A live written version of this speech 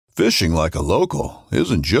Fishing like a local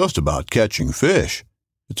isn't just about catching fish.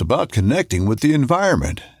 It's about connecting with the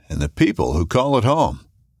environment and the people who call it home.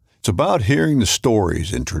 It's about hearing the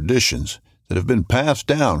stories and traditions that have been passed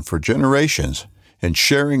down for generations and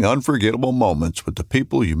sharing unforgettable moments with the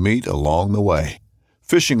people you meet along the way.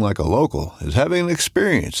 Fishing like a local is having an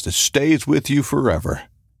experience that stays with you forever.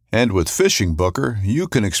 And with Fishing Booker, you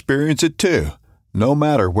can experience it too, no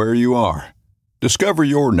matter where you are. Discover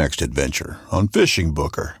your next adventure on Fishing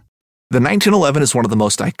Booker. The 1911 is one of the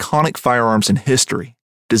most iconic firearms in history.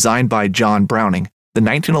 Designed by John Browning, the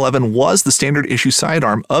 1911 was the standard issue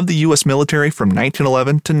sidearm of the U.S. military from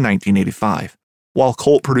 1911 to 1985. While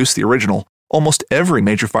Colt produced the original, almost every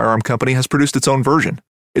major firearm company has produced its own version.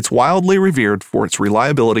 It's wildly revered for its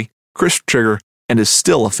reliability, crisp trigger, and is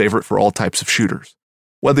still a favorite for all types of shooters.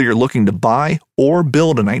 Whether you're looking to buy or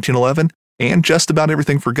build a 1911 and just about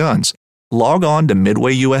everything for guns, log on to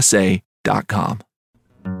MidwayUSA.com.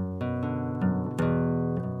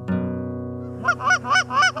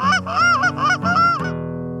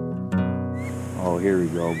 Oh, here we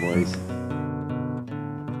go, boys.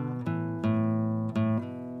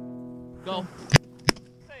 Go.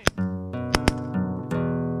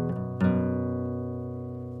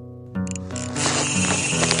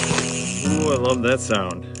 Ooh, I love that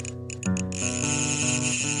sound.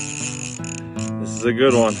 This is a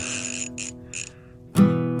good one.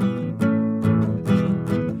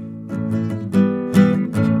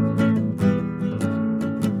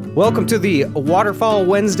 Welcome to the Waterfowl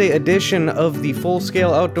Wednesday edition of the Full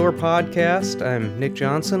Scale Outdoor Podcast. I'm Nick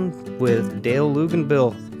Johnson with Dale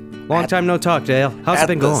Luganbill. Long time no talk, Dale. How's it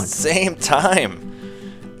been going? At the same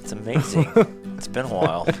time. It's amazing. It's been a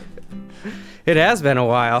while. It has been a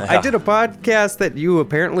while. Yeah. I did a podcast that you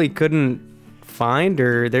apparently couldn't find,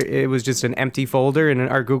 or it was just an empty folder in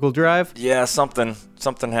our Google Drive. Yeah, something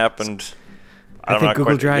happened. I think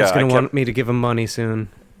Google Drive's going to want me to give them money soon.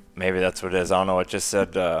 Maybe that's what it is. I don't know. It just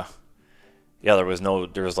said, there was no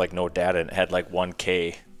data. It had like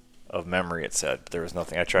 1K of memory, it said. There was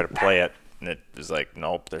nothing. I tried to play it, and it was like,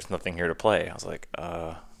 nope, there's nothing here to play. I was like,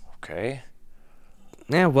 okay.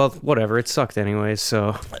 Yeah, well, whatever. It sucked anyways,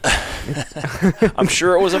 so. I'm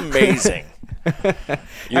sure it was amazing.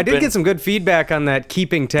 I did get some good feedback on that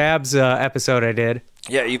Keeping Tabs episode I did.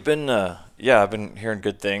 Yeah, you've been, I've been hearing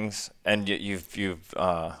good things, and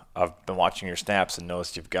I've been watching your snaps and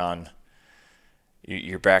noticed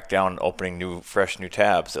you're back down opening fresh new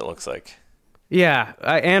tabs, it looks like. Yeah,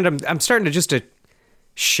 I'm starting to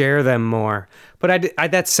share them more. But I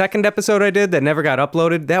that second episode I did that never got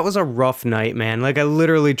uploaded, that was a rough night, man. Like, I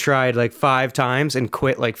literally tried like 5 times and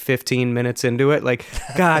quit like 15 minutes into it. Like,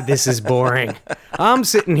 God, this is boring. I'm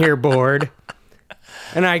sitting here bored.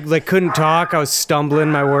 And I like couldn't talk. I was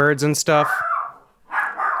stumbling my words and stuff.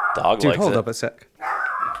 Dog Dude, likes hold it. up a sec.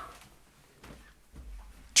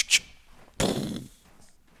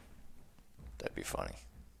 That'd be funny.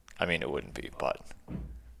 I mean, it wouldn't be, but.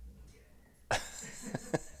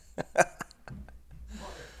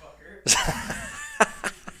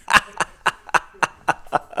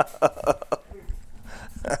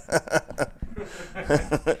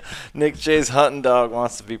 Nick J's hunting dog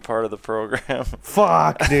wants to be part of the program.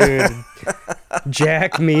 Fuck, dude.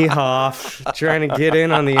 Jack me off. Trying to get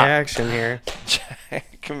in on the action here.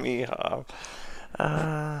 Jack me off.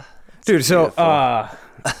 Dude, so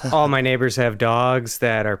all my neighbors have dogs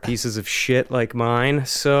that are pieces of shit like mine.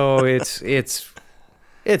 So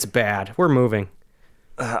it's bad. We're moving.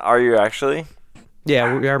 Are you actually?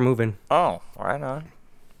 Yeah, we are moving. Oh, right on.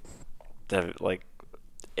 Like,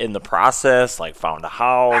 in the process, like, found a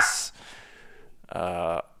house.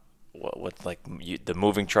 The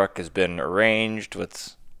moving truck has been arranged.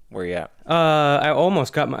 Where you at? I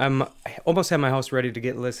almost have my house ready to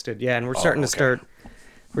get listed. Yeah, and we're starting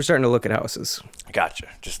to look at houses. Gotcha.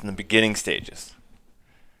 Just in the beginning stages.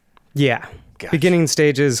 Yeah. Gotcha. Beginning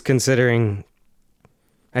stages, considering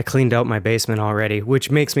I cleaned out my basement already, which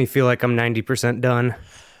makes me feel like I'm 90% done.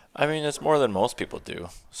 I mean, it's more than most people do.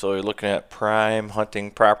 So you're looking at prime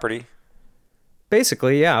hunting property?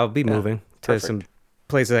 Basically, yeah, I'll be moving to perfect. some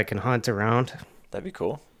places I can hunt around. That'd be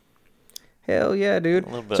cool. Hell yeah, dude. A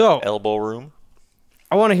little bit of elbow room.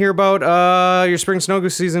 I want to hear about your spring snow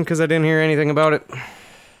goose season because I didn't hear anything about it.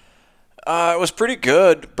 It was pretty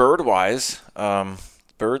good bird-wise.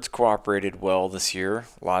 Birds cooperated well this year.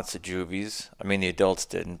 Lots of juvies. I mean, the adults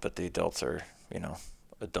didn't, but the adults are,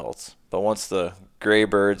 adults. But once the gray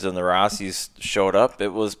birds and the Rossies showed up,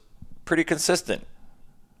 it was pretty consistent.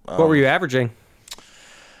 What were you averaging?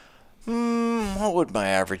 What would my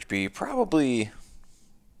average be? Probably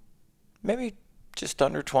maybe just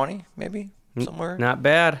under 20, maybe somewhere. Not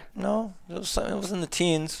bad. No, it was in the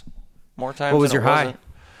teens. more times. What was than your it high? wasn't.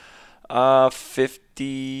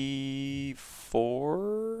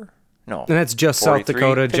 54. No. And that's just South 43,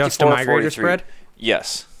 Dakota, just a 54, migrator 43. spread?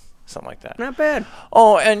 Yes, something like that. Not bad.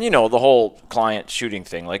 Oh, and the whole client shooting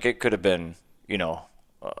thing. Like it could have been, a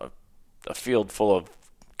field full of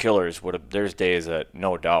killers would have. There's days that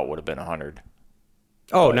no doubt would have been 100.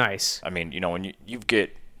 Oh, But, nice. I mean, when you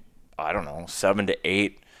get, I don't know, 7 to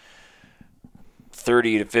 8,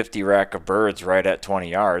 30 to 50 rack of birds right at 20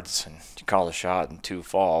 yards, and you call a shot and 2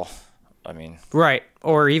 fall. I mean, Right.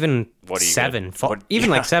 Or even What do you 7 get? fall. What- Even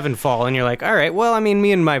like 7 fall, and you're like, all right, well, I mean,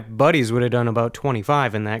 me and my buddies would have done about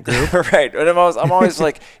 25 in that group. right. And I'm always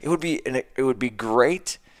like, it would be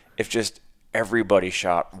great if just everybody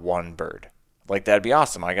shot one bird. Like that'd be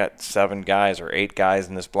awesome. I got 7 guys or 8 guys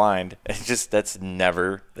in this blind. It's just that's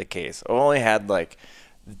never the case. I only had like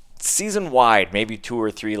season wide, maybe 2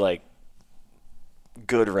 or 3 like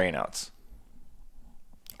good rainouts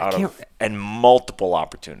and multiple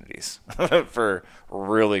opportunities for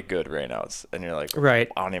really good rainouts. And you're like, Right.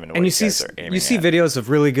 I don't even know. And what you guys are aiming see at. videos of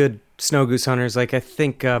really good snow goose hunters. Like I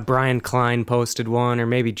think Brian Klein posted one, or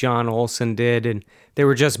maybe John Olson did, and they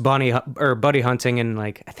were just buddy hunting, and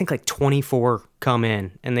like I think like 24 come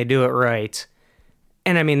in, and they do it right.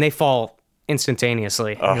 And I mean, they fall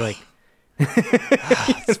instantaneously. And you're like,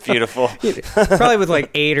 It's beautiful. probably with like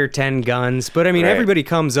 8 or 10 guns, but I mean, Right. everybody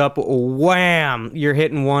comes up, wham, you're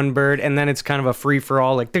hitting one bird, and then it's kind of a free for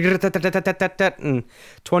all, like, and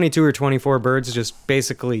 22 or 24 birds just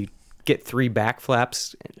basically get 3 back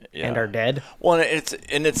flaps and are dead. Well, it's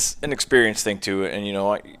an experience thing too,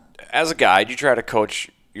 and as a guide, you try to coach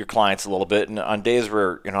your clients a little bit, and on days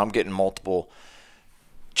where I'm getting multiple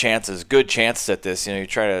good chances at this, you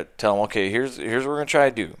try to tell them, okay, here's what we're gonna try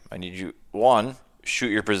to do. I need you shoot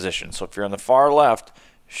your position. So if you're on the far left,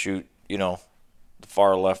 shoot the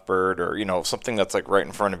far left bird, or something that's like right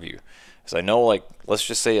in front of you. Because I know, like, let's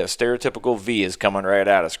just say a stereotypical V is coming right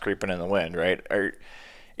at us, creeping in the wind, right?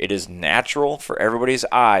 It is natural for everybody's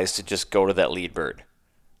eyes to just go to that lead bird.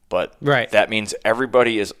 But Right. that means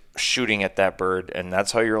everybody is shooting at that bird, and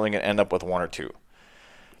that's how you're only going to end up with 1 or 2.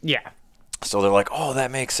 Yeah. So they're like, oh, that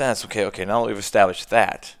makes sense. Okay, now that we've established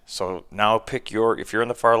that. So now if you're in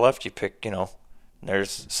the far left, you pick,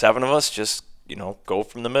 there's 7 of us, just, go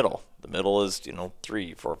from the middle. The middle is,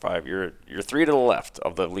 3, 4, 5. You're 3 to the left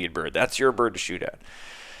of the lead bird. That's your bird to shoot at.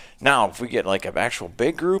 Now, if we get like an actual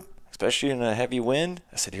big group, especially in a heavy wind,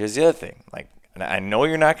 I said, here's the other thing. Like, and I know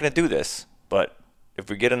you're not going to do this, but if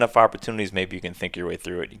we get enough opportunities, maybe you can think your way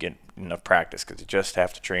through it. You get enough practice, because you just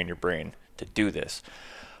have to train your brain to do this.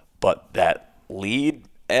 But that lead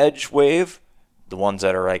edge wave, the ones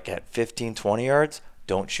that are like at 15, 20 yards,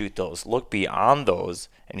 don't shoot those. Look beyond those,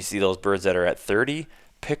 and you see those birds that are at 30,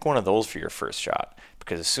 pick one of those for your first shot.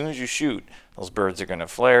 Because as soon as you shoot, those birds are going to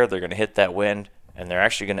flare, they're going to hit that wind, and they're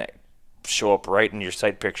actually going to show up right in your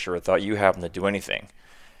sight picture without you having to do anything.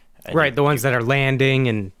 And Right. The ones that are landing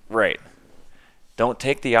and. Right. Don't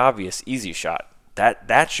take the obvious easy shot.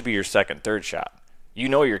 That should be your second, third shot.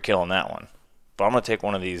 You're killing that one. But I'm going to take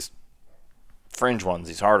one of these fringe ones,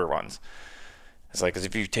 these harder ones. It's like, because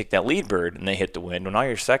if you take that lead bird and they hit the wind, well, now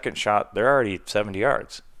your second shot, they're already 70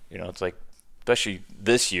 yards. It's like, especially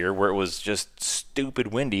this year where it was just stupid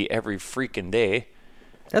windy every freaking day.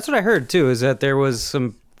 That's what I heard too, is that there was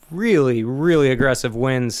some really, really aggressive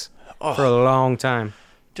winds for a long time.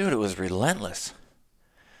 Dude, it was relentless.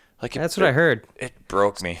 Like That's what I heard. It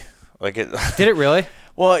broke me. Like it. Did it really?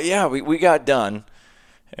 Well, yeah, we got done.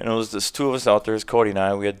 And it was just 2 of us out there, Cody and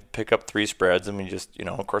I. We had to pick up 3 spreads, and we just,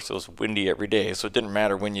 of course, it was windy every day, so it didn't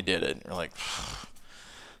matter when you did it. We're like,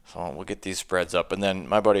 so we'll get these spreads up. And then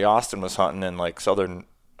my buddy Austin was hunting in, like, southern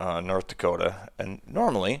North Dakota. And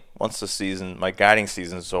normally, once my guiding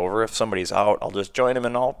season's over, if somebody's out, I'll just join him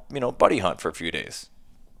and I'll, buddy hunt for a few days.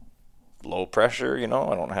 Low pressure, I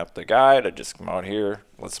don't have to guide. I just come out here,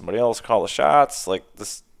 let somebody else call the shots. Like,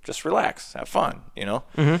 this, just relax, have fun,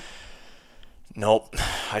 Mm-hmm. Nope.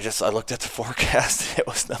 I looked at the forecast. It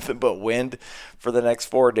was nothing but wind for the next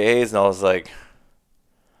 4 days, and I was like,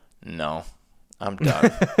 no, I'm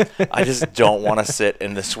done. I just don't want to sit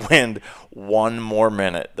in this wind 1 more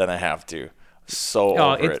minute than I have to. So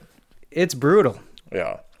over it. It's brutal.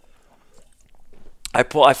 Yeah.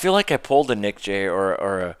 I feel like I pulled a Nick J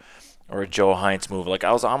or a Joe Heinz move. Like,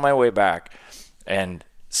 I was on my way back and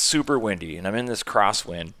super windy, and I'm in this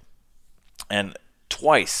crosswind, and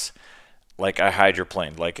twice, like, I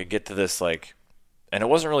hydroplaned. Like, I get to this, like, and it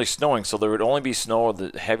wasn't really snowing, so there would only be snow or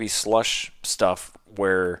the heavy slush stuff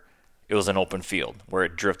where it was an open field, where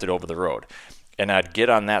it drifted over the road. And I'd get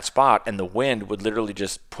on that spot, and the wind would literally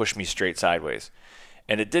just push me straight sideways.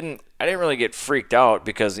 And I didn't really get freaked out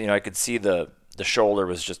because, you know, I could see the shoulder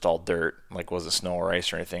was just all dirt, like was it snow or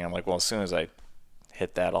ice or anything. I'm like, well, as soon as I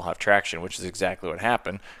hit that, I'll have traction, which is exactly what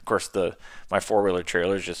happened. Of course, my 4-wheeler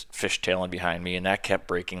trailer is just fishtailing behind me, and that kept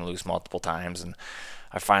breaking loose multiple times. And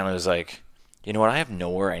I finally was like, you know what? I have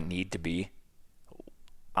nowhere I need to be.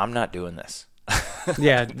 I'm not doing this.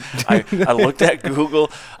 Yeah. I looked at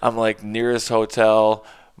Google. I'm like, nearest hotel,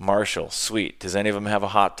 Marshall, sweet. Does any of them have a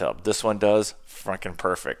hot tub? This one does. Fucking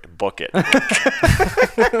perfect. Book it.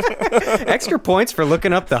 Extra points for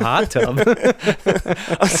looking up the hot tub.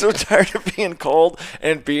 I'm so tired of being cold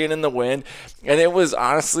and being in the wind. And it was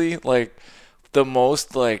honestly like the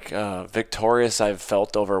most like victorious I've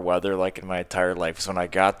felt over weather like in my entire life. So when I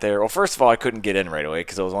got there, well, first of all, I couldn't get in right away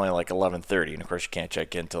because it was only like 11:30, and of course you can't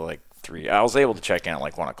check in till like 3. I was able to check in at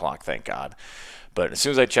like 1 o'clock, thank God. But as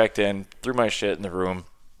soon as I checked in, threw my shit in the room,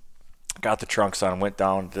 got the trunks on, went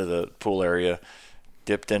down to the pool area,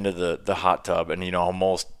 dipped into the hot tub, and you know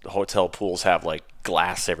most hotel pools have like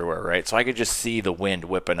glass everywhere, right? So I could just see the wind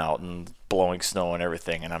whipping out and blowing snow and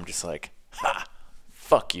everything, and I'm just like, ha,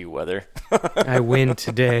 fuck you, weather. I win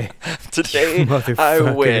today. Today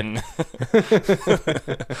I win.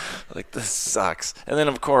 Like, this sucks. And then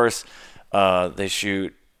of course they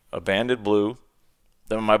shoot a Banded Blue.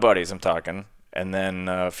 Then my buddies, I'm talking, and then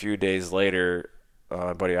a few days later,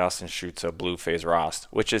 my buddy Austin shoots a Blue Phase Rost,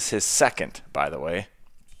 which is his second, by the way.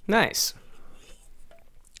 Nice.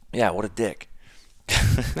 Yeah, what a dick.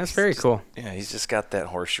 That's very cool. Yeah, he's just got that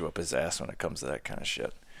horseshoe up his ass when it comes to that kind of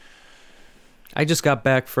shit. I just got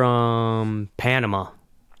back from Panama.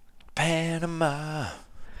 Panama.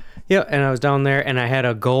 Yeah, and I was down there, and I had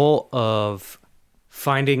a goal of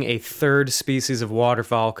finding a third species of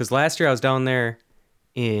waterfowl, because last year I was down there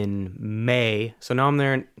in May, so now I'm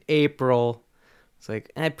there in April. It's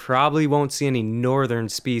like, I probably won't see any northern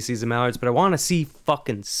species of mallards, but I want to see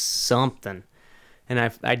fucking something.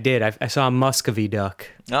 And I did. I saw a Muscovy duck.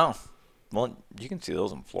 Oh, well, you can see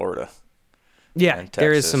those in Florida. Yeah,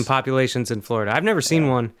 there is some populations in Florida. I've never seen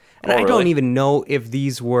one. And I don't even know if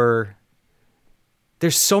these were...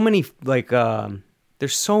 There's so many, like,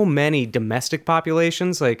 there's so many domestic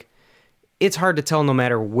populations, like, it's hard to tell no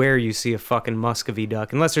matter where you see a fucking Muscovy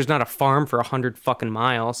duck, unless there's not a farm for 100 fucking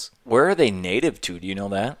miles. Where are they native to? Do you know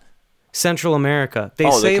that? Central America. They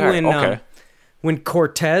say when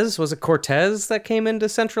Cortez, was it Cortez that came into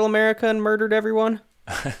Central America and murdered everyone?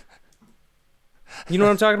 You know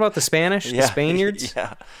what I'm talking about? The Spanish? Yeah. The Spaniards?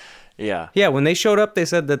 Yeah. Yeah, when they showed up, they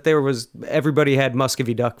said that everybody had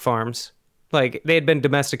Muscovy duck farms. Like, they had been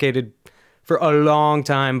domesticated for a long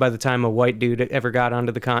time by the time a white dude ever got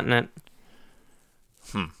onto the continent.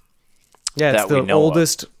 Yeah, it's the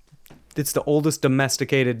oldest. It's the oldest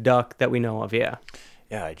domesticated duck that we know of. Yeah.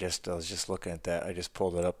 Yeah, I was just looking at that. I just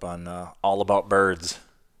pulled it up on All About Birds.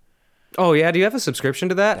 Oh yeah, do you have a subscription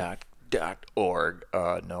to that? .org.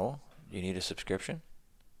 No, you need a subscription.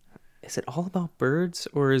 Is it All About Birds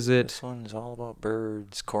or is it? This one's All About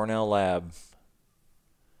Birds. Cornell Lab.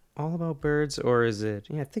 All About Birds or is it?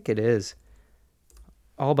 Yeah, I think it is.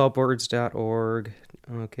 allaboutbirds.org.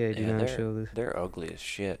 Okay, do not show this. They're ugly as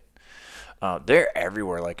shit. They're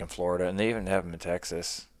everywhere, like in Florida, and they even have them in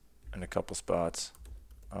Texas in a couple spots.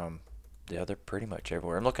 Yeah, they're pretty much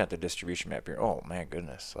everywhere. I'm looking at the distribution map here. Oh, man,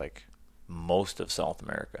 goodness. Like, most of South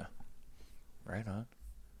America. Right on.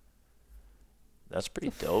 That's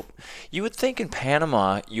pretty dope. You would think in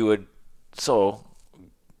Panama, so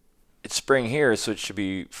it's spring here, so it should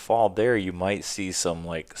be fall there. You might see some,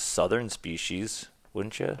 like, southern species,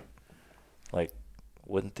 wouldn't you? Like,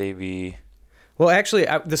 wouldn't they be... Well, actually,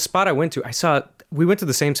 the spot I went to, we went to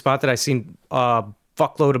the same spot that I seen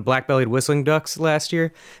fuckload of black-bellied whistling ducks last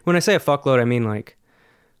year. When I say a fuckload, I mean like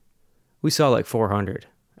we saw like 400,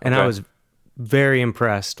 and I was very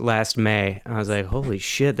impressed last May. I was like, holy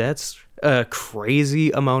shit, that's a crazy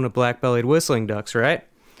amount of black-bellied whistling ducks, right?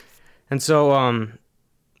 And so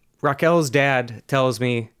Raquel's dad tells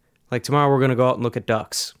me, like, tomorrow we're gonna go out and look at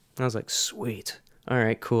ducks. And I was like, sweet. All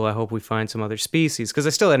right, cool. I hope we find some other species, because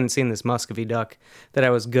I still hadn't seen this Muscovy duck that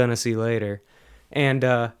I was gonna see later.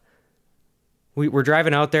 And we're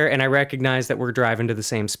driving out there, and I recognize that we're driving to the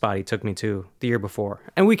same spot he took me to the year before.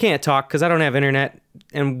 And we can't talk because I don't have internet,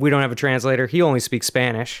 and we don't have a translator. He only speaks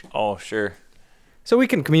Spanish. Oh, sure. So we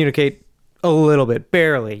can communicate a little bit,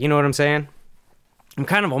 barely. You know what I'm saying? I'm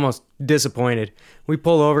kind of almost disappointed. We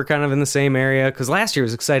pull over kind of in the same area, because last year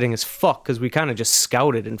was exciting as fuck, because we kind of just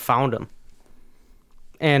scouted and found them.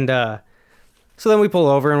 And so then we pull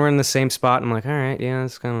over, and we're in the same spot, and I'm like, all right, yeah,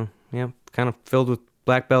 it's kind of filled with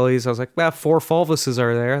black bellies. I was like, well, 4 fulvuses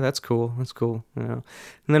are there. That's cool. That's cool. You know.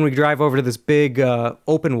 And then we drive over to this big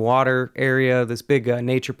open water area, this big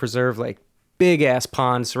nature preserve, like big ass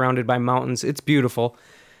pond surrounded by mountains. It's beautiful.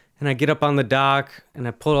 And I get up on the dock and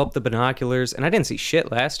I pull up the binoculars, and I didn't see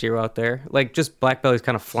shit last year out there. Like just black bellies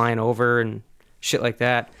kind of flying over and shit like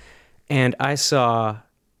that. And I saw,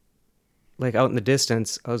 like out in the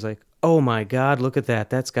distance, I was like, oh my God, look at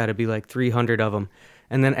that. That's got to be like 300 of them.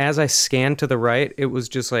 And then as I scanned to the right, it was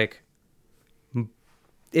just like,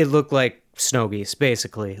 it looked like snow geese,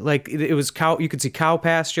 basically. Like it was cow, you could see cow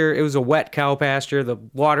pasture. It was a wet cow pasture. The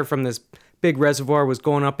water from this big reservoir was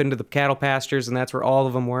going up into the cattle pastures, and that's where all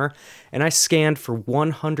of them were. And I scanned for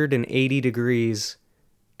 180 degrees,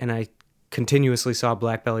 and I continuously saw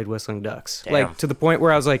black-bellied whistling ducks. Damn. Like to the point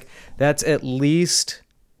where I was like, that's at least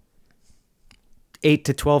 8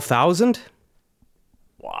 to 12,000.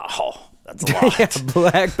 Wow, that's a lot. Yeah,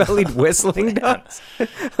 black-bellied whistling ducks.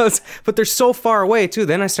 But they're so far away too.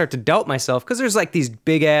 Then I start to doubt myself because there's like these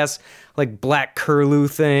big ass like black curlew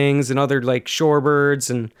things and other like shorebirds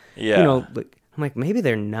and Yeah. you know, like, I'm like, maybe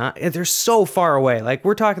they're not. They're so far away. Like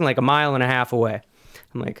we're talking like a mile and a half away.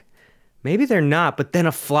 I'm like, maybe they're not. But then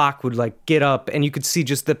a flock would like get up and you could see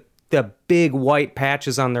just the big white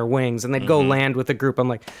patches on their wings, and they'd go land with a group. I'm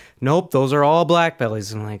like, nope, those are all black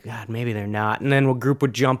bellies. I'm like, God, maybe they're not. And then a group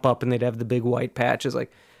would jump up and they'd have the big white patches.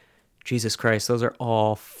 Like, Jesus Christ, those are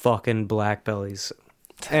all fucking black bellies.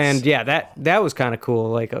 And yeah, that was kind of cool.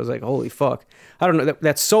 Like I was like, holy fuck. I don't know.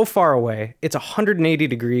 That's so far away. It's 180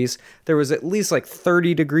 degrees. There was at least like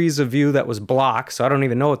 30 degrees of view that was blocked. So I don't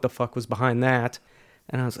even know what the fuck was behind that.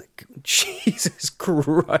 And I was like, Jesus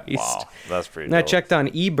Christ. Wow, that's pretty And I dope. checked on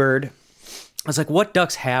eBird. I was like, what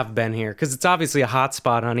ducks have been here? Because it's obviously a hot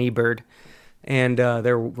spot on eBird. And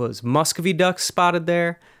there was Muscovy ducks spotted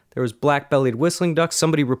there. There was black-bellied whistling ducks.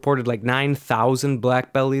 Somebody reported like 9,000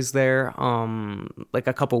 black bellies there like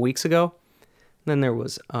a couple weeks ago. Then there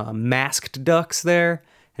was masked ducks there.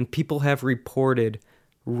 And people have reported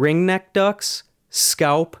ringneck ducks,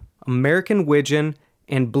 scaup, American widgeon,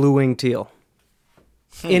 and blue-winged teal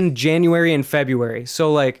in January and February.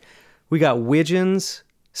 So like we got widgeons,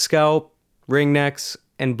 scaup, ringnecks,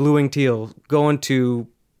 and blue-winged teal going to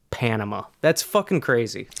Panama. That's fucking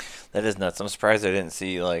crazy. That is nuts. I'm surprised I didn't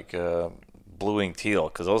see like blue-winged teal,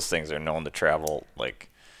 because those things are known to travel like.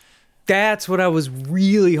 That's what I was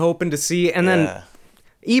really hoping to see. And then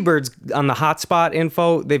eBird's on the hotspot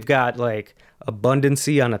info, they've got like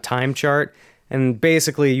abundancy on a time chart. And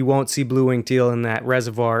basically you won't see blue-winged teal in that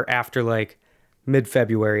reservoir after like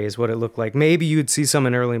mid-February is what it looked like. Maybe you'd see some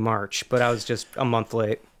in early March, but I was just a month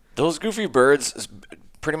late. Those goofy birds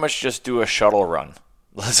pretty much just do a shuttle run.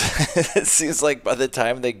 It seems like by the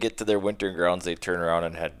time they get to their winter grounds, they turn around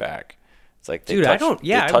and head back. It's like they Dude, touch, I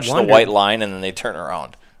they touch the wondered. white line and then they turn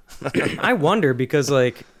around. I wonder because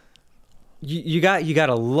like you got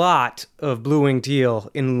a lot of blue-winged teal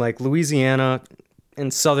in like Louisiana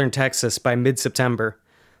and southern Texas by mid-September.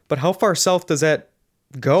 But how far south does that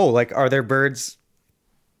go? Like, are there birds?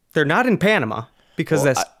 They're not in Panama because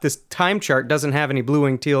Well, this time chart doesn't have any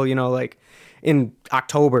blue-winged teal, you know, like in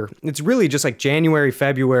October. It's really just like January,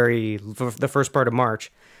 February, the first part of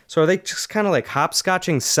March. So are they just kind of like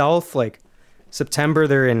hopscotching south? Like September,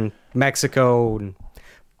 they're in Mexico. And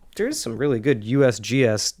there's some really good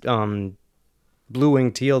USGS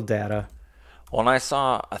blue-winged teal data. Well, and I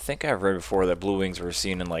think I've read before that blue wings were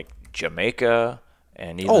seen in like Jamaica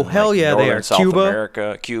and even Oh, hell like yeah, they northern are. South Cuba.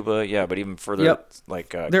 America, Cuba, yeah, but even further Yep. like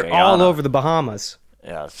They're Guyana. all over the Bahamas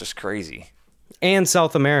Yeah, it's just crazy. and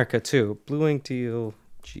South America too. Blue-winged teal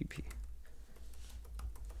GP.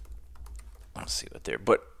 Let's see what they're.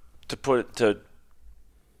 But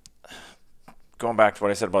going back to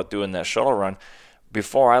what I said about doing that shuttle run,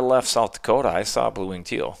 before I left South Dakota, I saw blue-winged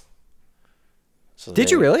teal. So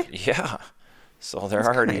Did you really? Yeah. So they're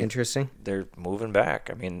Kinda already interesting. They're moving back.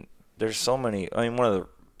 I mean, there's so many. I mean, one of the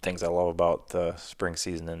things I love about the spring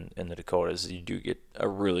season in the Dakotas is you do get a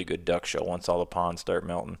really good duck show once all the ponds start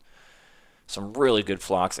melting. Some really good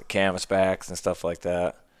flocks of canvasbacks and stuff like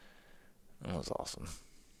that. That was awesome.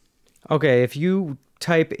 Okay, if you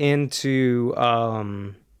type into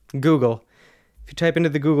Google, if you type into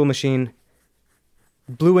the Google machine,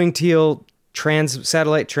 blue-winged teal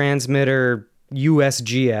satellite transmitter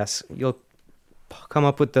USGS, you'll come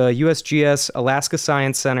up with the USGS Alaska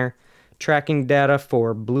Science Center tracking data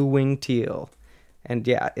for blue-winged teal. And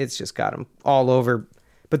yeah, it's just got them all over.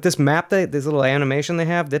 But this map, this little animation they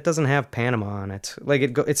have, that doesn't have Panama on it. Like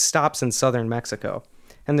it stops in southern Mexico.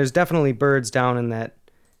 And there's definitely birds down in that,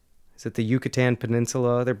 is it the Yucatan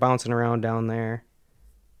Peninsula? They're bouncing around down there.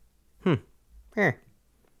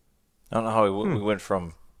 I don't know how we went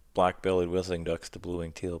from black-bellied whistling ducks to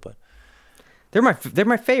blue-winged teal, but They're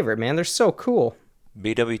my favorite, man. They're so cool.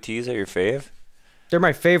 BWTs are your fave? They're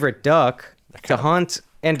my favorite duck to hunt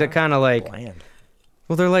and to kind of like. Bland.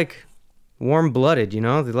 Well, they're like warm-blooded, you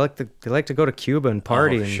know. They like to go to Cuba and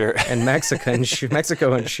party and Mexico and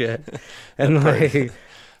Mexico and shit. And like, I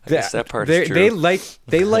guess that part is true.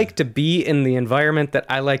 They like to be in the environment that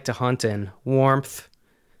I like to hunt in. Warmth.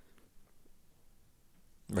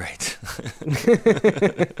 Right.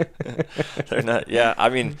 They're not. Yeah, I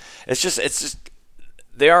mean, it's just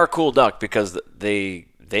they are a cool duck because they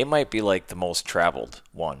might be like the most traveled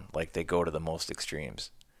one. Like they go to the most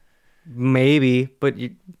extremes. Maybe, but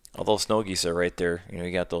Although snow geese are right there. You know,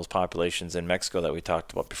 you got those populations in Mexico that we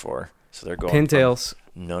talked about before. So they're going pintails.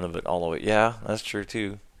 None of it all the way. Yeah, that's true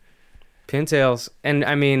too. Pintails, and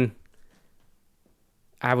I mean,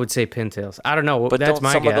 I would say pintails. I don't know. But that's don't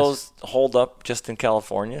my some guess. of those hold up just in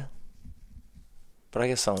California? But I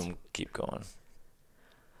guess some of them keep going.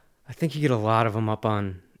 I think you get a lot of them up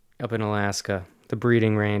in Alaska, the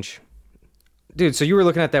breeding range. Dude, so you were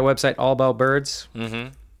looking at that website, All About Birds?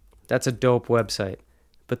 Mm-hmm. That's a dope website.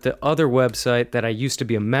 But the other website that I used to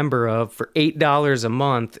be a member of for $8 a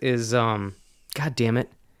month is, God damn it.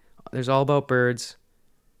 There's All About Birds.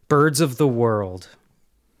 Birds of the World.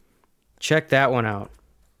 Check that one out.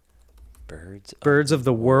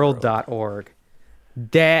 Birdsoftheworld.org.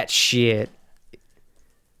 That shit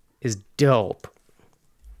is dope.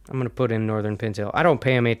 I'm going to put in Northern Pintail. I don't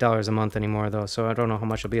pay him $8 a month anymore, though, so I don't know how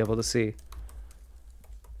much I'll be able to see.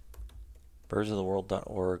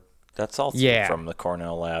 Birdsoftheworld.org. That's also from the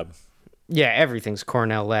Cornell Lab. Yeah, everything's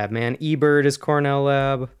Cornell Lab, man. eBird is Cornell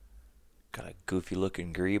Lab. Got a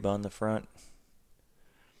goofy-looking grebe on the front.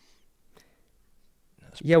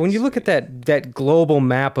 Yeah, when you look at that global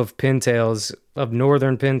map of pintails, of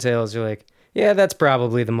northern pintails, you're like, yeah, that's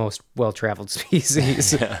probably the most well-traveled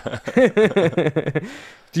species. Do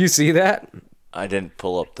you see that? I didn't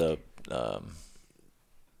pull up the... I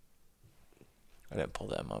didn't pull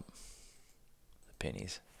them up. The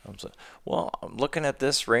pennies. I'm looking at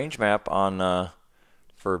this range map on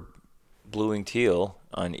for blue-winged teal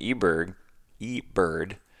on eBird.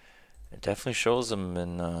 It definitely shows them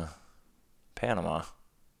in Panama.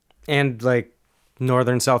 And like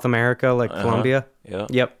northern South America, like Colombia.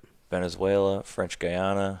 Yep. Venezuela, French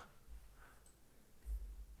Guiana.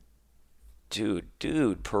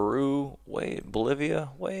 Dude, Peru, Bolivia,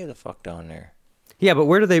 way the fuck down there. Yeah, but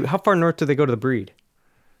how far north do they go to the breed?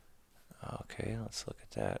 Okay, let's look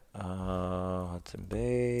at that. Hudson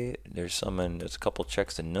Bay. There's a couple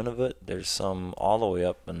checks in Nunavut. There's some all the way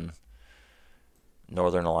up in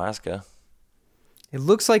northern Alaska. It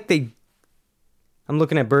looks like I'm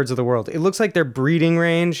looking at Birds of the World. It looks like their breeding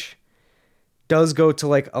range does go to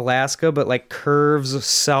like Alaska, but like curves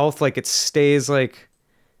south, like it stays like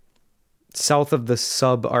south of the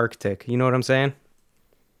subarctic. You know what I'm saying?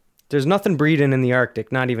 There's nothing breeding in the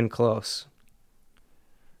Arctic, not even close.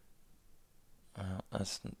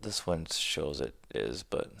 This one shows it is,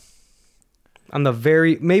 but on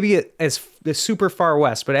the maybe as super far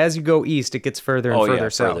west, but as you go east, it gets further and further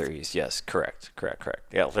south. Further east. Yes, correct.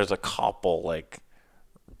 Yeah, there's a couple like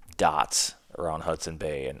dots around Hudson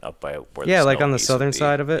Bay and up by where. Yeah, like on the southern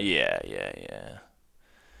side of it. Yeah.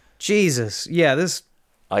 Jesus, yeah, this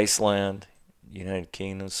Iceland, United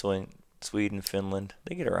Kingdom, Sweden, Finland,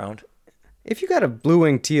 they get around. If you got a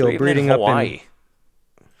blue-winged teal breeding in Hawaii. up in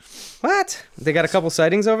what? They got a couple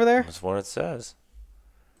sightings over there? That's what it says.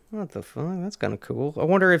 What the fuck? That's kind of cool. I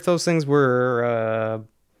wonder if those things were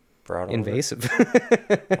invasive.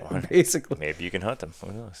 Basically. Maybe you can hunt them.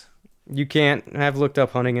 Who knows? You can't. I've looked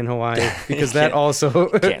up hunting in Hawaii because that also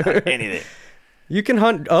can't hunt anything. You can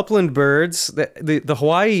hunt upland birds. The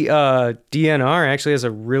Hawaii DNR actually has a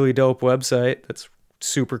really dope website that's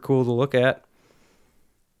super cool to look at.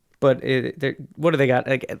 But what do they got?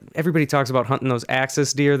 Like, everybody talks about hunting those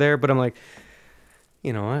axis deer there, but I'm like,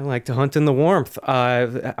 I like to hunt in the warmth.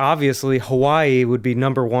 Obviously, Hawaii would be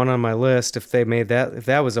number one on my list if they made that, if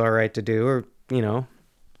that was all right to do, or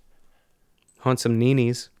hunt some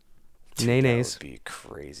nenes, nenes. That would be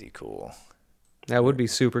crazy cool. That would be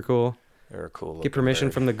super cool. They're a cool. Get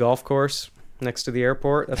permission from the golf course next to the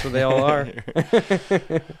airport. That's what they all are.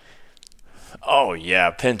 Oh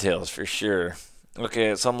yeah, pintails for sure.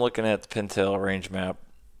 Okay, so I'm looking at the pintail range map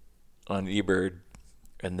on eBird,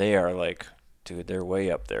 and they are like, dude, they're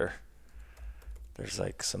way up there. There's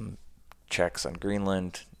like some checks on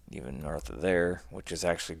Greenland, even north of there, which is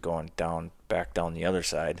actually going back down the other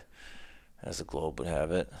side, as the globe would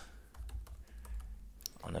have it.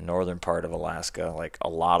 On the northern part of Alaska, like a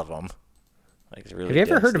lot of them. Like it's really. Have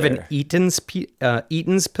you ever heard of an there. Eaton's pintail?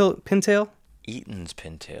 Eaton's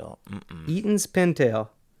pintail? Mm-mm. Eaton's pintail.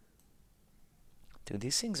 Dude,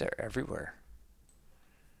 these things are everywhere.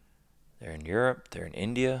 They're in Europe. They're in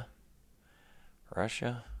India,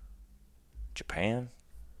 Russia, Japan.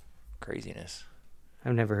 Craziness.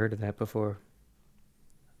 I've never heard of that before.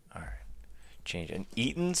 All right, change it.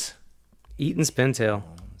 Eaton's. Eaton's pintail.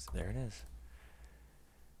 There it is.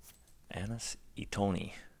 Anis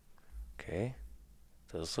Etoni. Okay.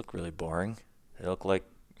 Those look really boring. They look like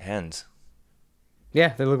hens.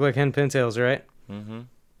 Yeah, they look like hen pintails, right?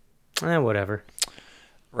 Mm-hmm. Whatever.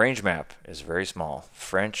 Range map is very small.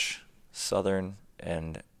 French, southern,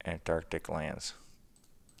 and Antarctic lands.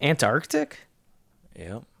 Antarctic?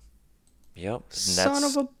 Yep. Yep. And Son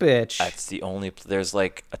of a bitch. That's the only. There's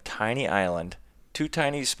like a tiny island, 2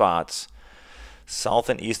 tiny spots, south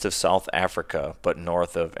and east of South Africa, but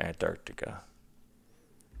north of Antarctica.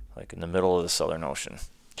 Like in the middle of the Southern Ocean.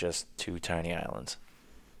 Just 2 tiny islands.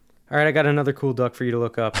 All right, I got another cool duck for you to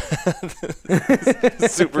look up.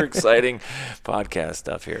 Super exciting podcast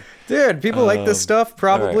stuff here. Dude, people like this stuff,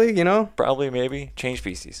 probably, right. you know? Probably, maybe. Change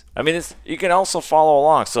species. I mean, you can also follow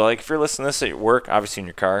along. So, like, if you're listening to this at work, obviously in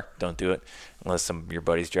your car, don't do it unless some of your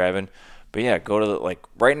buddy's driving. But, yeah, go to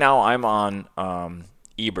right now I'm on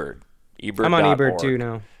eBird. eBird.org. I'm on eBird, too,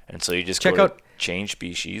 now. And so you just Check go out to change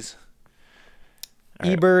species.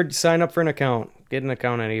 eBird, sign up for an account. Get an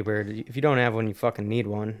account on eBird. If you don't have one, you fucking need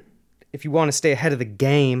one. If you want to stay ahead of the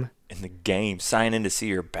game. In the game, sign in to see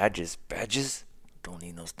your badges. Badges? Don't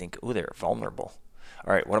need no stink. Ooh, they're vulnerable.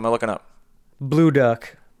 All right, what am I looking up? Blue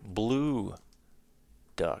duck. Blue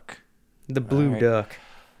duck. The blue right. duck.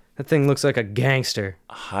 That thing looks like a gangster.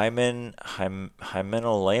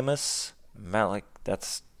 Hymenolaemus.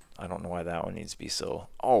 That's. I don't know why that one needs to be so.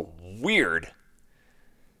 Oh, weird. That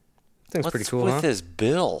thing's What's pretty cool, with huh? his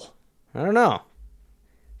bill? I don't know.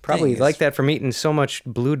 Probably Thing like is- that from eating so much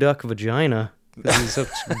blue duck vagina. 'Cause he's such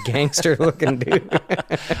a gangster looking dude.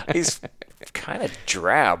 He's kind of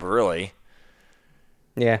drab, really.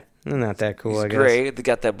 Yeah, not that cool, He's I guess. gray. They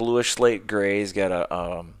got that bluish slate gray. He's got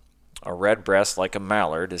a red breast like a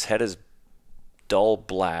mallard. His head is dull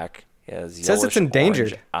black. He has It says it's yellowish endangered.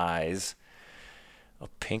 orange eyes. A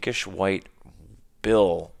pinkish white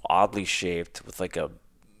bill, oddly shaped with like a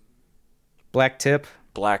Black tip.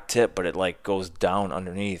 black tip, but it like goes down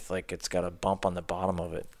underneath, like it's got a bump on the bottom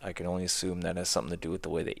of it. I can only assume that has something to do with the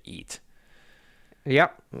way they eat.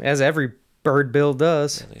 Yep, as every bird bill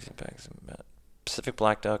does. Pacific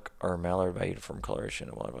black duck or mallard by uniform coloration.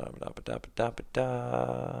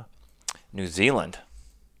 New Zealand.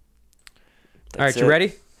 All right, you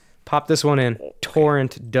ready? Pop this one in.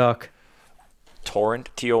 Torrent duck. Torrent,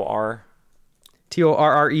 T-O-R.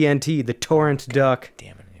 Torrent, the torrent duck.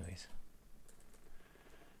 Damn it, anyways.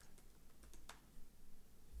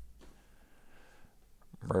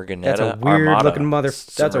 Merganetta That's a weird armata. looking mother.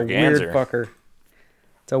 That's a weird Merganser. fucker.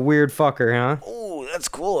 It's a weird fucker, huh? Ooh, that's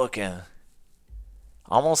cool looking.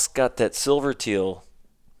 Almost got that silver teal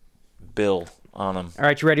bill on him. All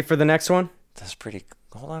right, you ready for the next one? That's pretty.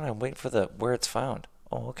 Hold on, I'm waiting for where it's found.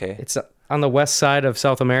 Oh, okay. It's on the west side of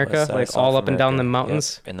South America, West side of like South all up and down the America.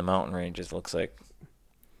 mountains. Yep, in the mountain ranges, looks like.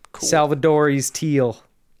 Cool. Salvadorese teal.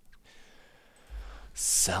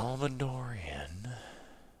 Salvadorian.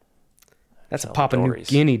 That's a Papua New Salvadorese.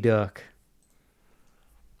 Guinea duck.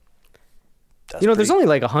 That's You know, there's pretty- only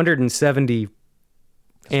like 170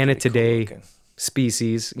 pretty Anatidae cool looking.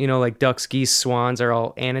 species. You know, like ducks, geese, swans are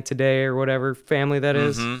all Anatidae or whatever family that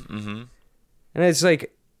is. Mm-hmm. And it's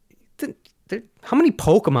like, how many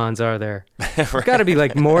Pokemons are there? There's got to be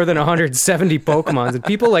like more than 170 Pokemons. And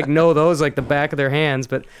people like know those like the back of their hands.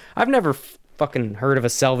 But I've never fucking heard of a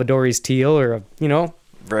Salvadorese teal or a,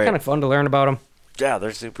 Right. kind of fun to learn about them. Yeah,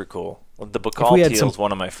 they're super cool. Well, the we Bacall had teal some- is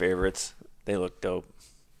one of my favorites. They look dope.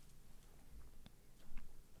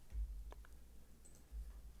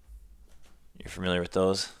 You're familiar with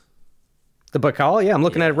those? The Baikal, yeah, I'm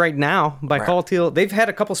looking at it right now. Baikal teal, they've had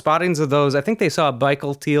a couple spottings of those. I think they saw a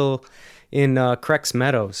Baikal teal in Crex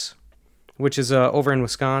Meadows, which is over in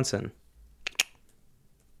Wisconsin.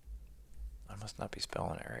 I must not be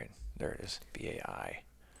spelling it right. There it is. B-A-I.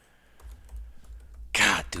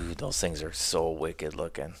 God, dude, those things are so wicked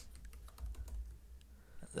looking.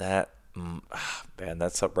 Man,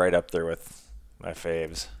 that's up right up there with my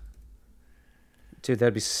faves. Dude,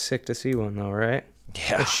 that'd be sick to see one though, right?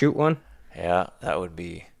 Yeah. Or shoot one. Yeah, that would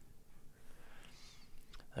be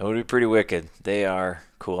pretty wicked. They are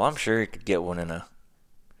cool. I'm sure you could get one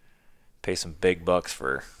pay some big bucks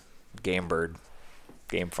for game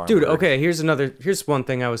farm. Dude, bird. okay, here's one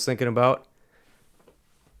thing I was thinking about.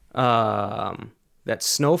 that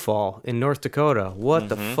snowfall in North Dakota. What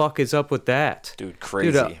the fuck is up with that? Dude,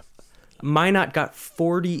 crazy. Minot got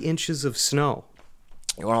 40 inches of snow.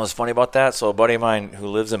 You know what's funny about that? So a buddy of mine who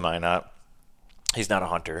lives in Minot, he's not a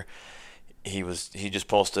hunter. He just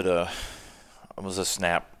posted a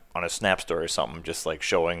snap on a Snap story or something, just like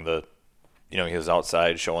showing he was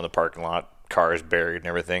outside showing the parking lot, cars buried and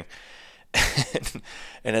everything.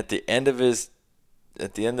 And at the end of his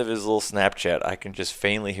little Snapchat, I can just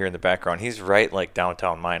faintly hear in the background. He's right like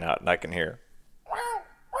downtown Minot, and I can hear.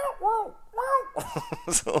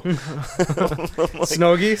 So, like,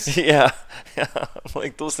 Snow geese? Yeah.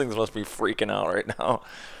 Like those things must be freaking out right now.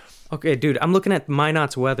 Okay, dude, I'm looking at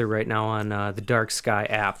Minot's weather right now on the Dark Sky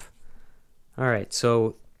app. All right,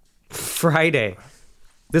 so Friday,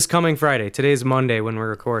 this coming Friday, today's Monday when we're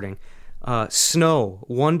recording, snow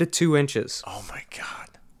 1 to 2 inches. Oh my God.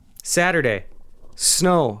 Saturday,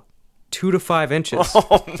 snow 2 to 5 inches.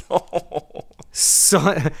 Oh no.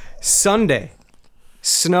 Sunday,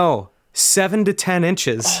 snow 7 to 10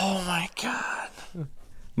 inches. Oh my God.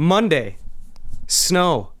 Monday,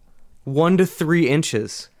 snow 1 to 3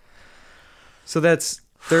 inches. So that's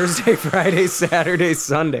Thursday, Friday, Saturday,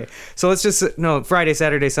 Sunday. So let's just, Friday,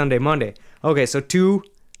 Saturday, Sunday, Monday. Okay, so 2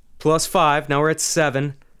 plus 5, now we're at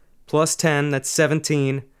 7, plus 10, that's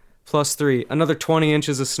 17, plus 3, another 20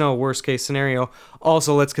 inches of snow, worst case scenario.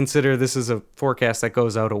 Also, let's consider this is a forecast that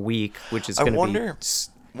goes out a week, which is going to be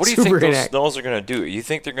what do you think those snows are going to do? You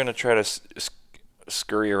think they're going to try to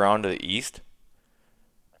scurry around to the east?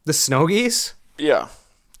 The snow geese? Yeah.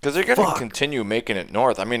 Because they're going to continue making it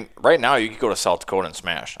north. I mean, right now you could go to South Dakota and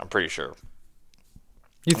smash. I'm pretty sure.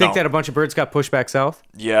 You think that a bunch of birds got pushed back south?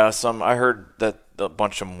 Yeah, I heard that a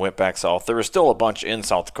bunch of them went back south. There was still a bunch in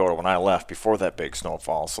South Dakota when I left before that big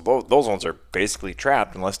snowfall. So those ones are basically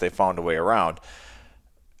trapped unless they found a way around.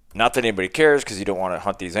 Not that anybody cares because you don't want to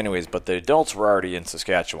hunt these anyways, but the adults were already in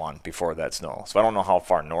Saskatchewan before that snow. So I don't know how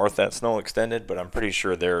far north that snow extended, but I'm pretty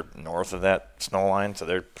sure they're north of that snow line, so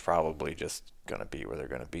they're probably just going to be where they're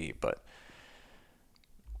going to be. But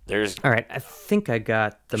there's... All right, I think I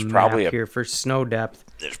got the map here for snow depth.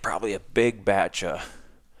 There's probably a big batch of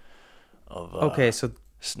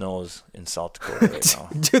snows in South Dakota right now.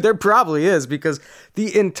 Dude, there probably is, because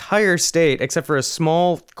the entire state, except for a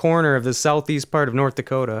small corner of the southeast part of North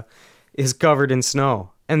Dakota, is covered in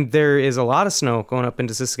snow. And there is a lot of snow going up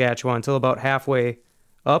into Saskatchewan until about halfway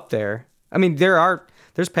up there. I mean,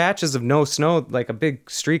 there's patches of no snow, like a big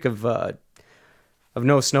streak of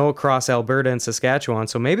no snow across Alberta and Saskatchewan.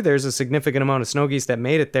 So maybe there's a significant amount of snow geese that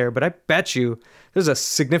made it there, but I bet you there's a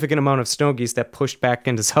significant amount of snow geese that pushed back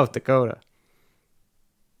into South Dakota.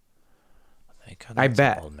 I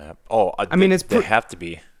bet. Oh, I mean, they have to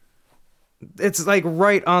be. It's like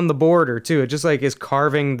right on the border too. It just like is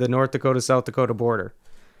carving the North Dakota South Dakota border,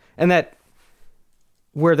 and that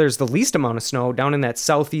where there's the least amount of snow down in that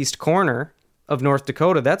southeast corner of North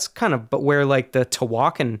Dakota. That's kind of where like the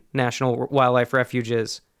Tawakin National Wildlife Refuge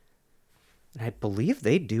is. And I believe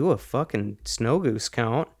they do a fucking snow goose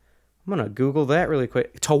count. I'm gonna Google that really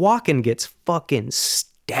quick. Tawakin gets fucking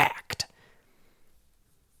stacked.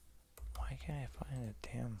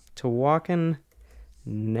 Tawakin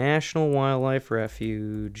National Wildlife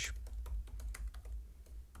Refuge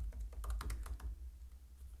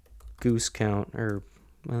goose count or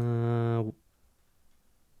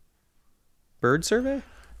bird survey?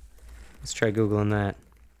 Let's try Googling that.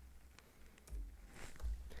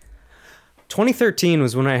 2013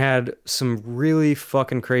 was when I had some really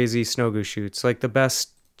fucking crazy snow goose shoots, like the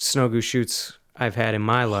best snow goose shoots I've had in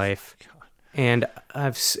my life. And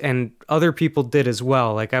other people did as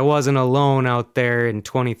well. Like I wasn't alone out there in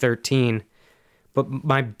 2013, but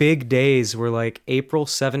my big days were like April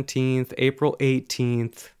 17th, April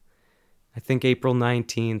 18th, I think April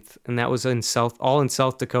 19th, and that was all in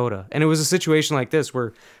South Dakota. And it was a situation like this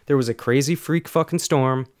where there was a crazy freak fucking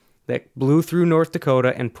storm that blew through North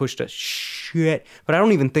Dakota and pushed a shit. But I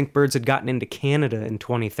don't even think birds had gotten into Canada in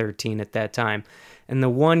 2013 at that time. And the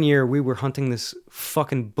one year we were hunting this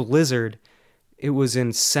fucking blizzard. It was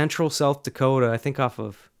in central South Dakota, I think I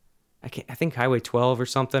think Highway 12 or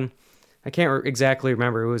something. I can't exactly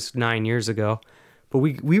remember. It was 9 years ago. But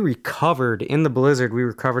we recovered, in the blizzard, we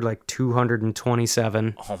recovered like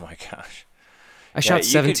 227. Oh my gosh. I shot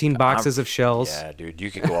 17 boxes of shells. Yeah, dude, you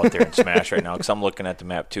could go out there and smash right now because I'm looking at the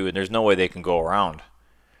map too, and there's no way they can go around.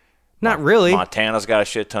 Not really. Montana's got a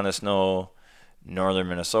shit ton of snow. Northern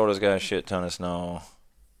Minnesota's got a shit ton of snow.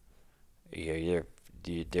 Yeah,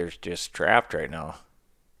 they're just trapped right now.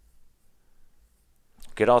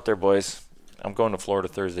 Get out there, boys. I'm going to Florida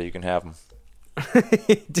Thursday. You can have them.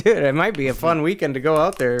 Dude, it might be a fun weekend to go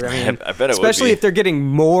out there. I mean, I bet it would especially be. if they're getting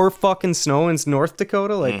more fucking snow in North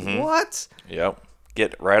Dakota. Like, what? Yep.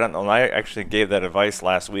 Get right on. And I actually gave that advice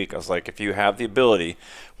last week. I was like, if you have the ability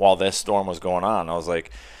while this storm was going on, I was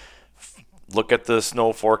like, look at the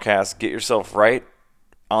snow forecast, get yourself right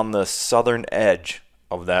on the southern edge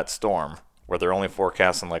of that storm where they're only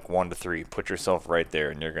forecasting like 1 to 3. Put yourself right there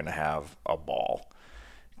and you're going to have a ball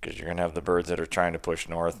because you're going to have the birds that are trying to push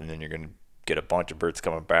north, and then you're going to get a bunch of birds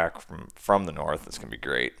coming back from the north. It's going to be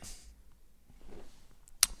great.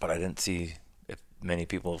 But I didn't see if many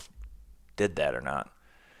people did that or not.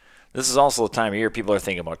 This is also the time of year people are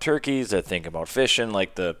thinking about turkeys, they're thinking about fishing.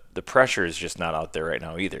 Like the pressure is just not out there right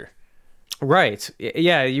now either. Right.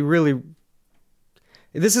 Yeah, you really...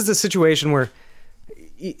 This is a situation where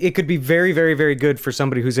it could be very, very, very good for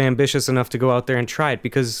somebody who's ambitious enough to go out there and try it,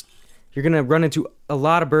 because you're going to run into a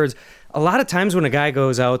lot of birds. A lot of times when a guy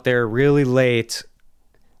goes out there really late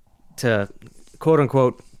to,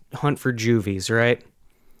 quote-unquote, hunt for juvies, right?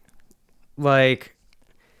 Like,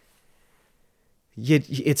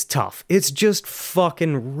 it's tough. It's just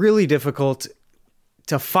fucking really difficult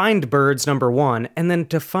to find birds, number one, and then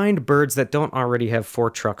to find birds that don't already have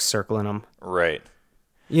 4 trucks circling them. Right.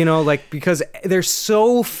 You know, like, because there's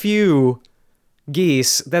so few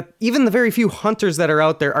geese that even the very few hunters that are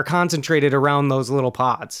out there are concentrated around those little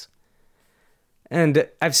pods. And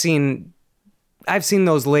I've seen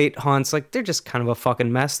those late hunts, like, they're just kind of a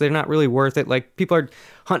fucking mess. They're not really worth it. Like, people are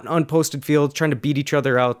hunting unposted fields, trying to beat each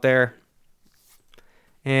other out there.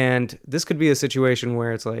 And this could be a situation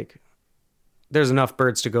where it's like, there's enough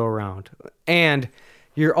birds to go around. And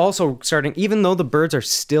you're also starting, even though the birds are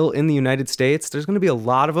still in the United States, there's going to be a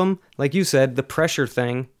lot of them, like you said, the pressure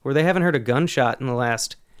thing, where they haven't heard a gunshot in the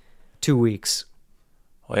last 2 weeks.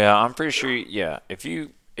 Well, yeah, I'm pretty sure, yeah,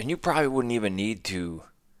 you probably wouldn't even need to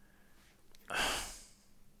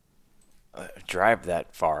drive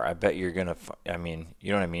that far. I bet you're going to, I mean,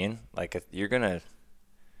 you know what I mean? Like, if you're going to,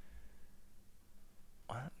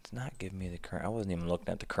 it's not giving me the current, I wasn't even looking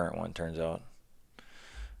at the current one, turns out.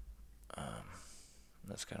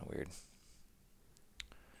 That's kind of weird.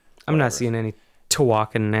 I'm not seeing any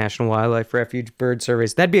Tawakan National Wildlife Refuge bird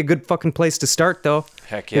surveys. That'd be a good fucking place to start, though.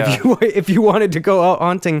 Heck yeah. If you wanted to go out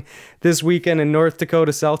hunting this weekend in North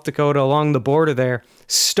Dakota, South Dakota, along the border there,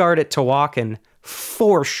 start at Tawakan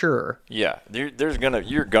for sure. Yeah,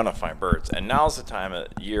 you're gonna find birds, and now's the time of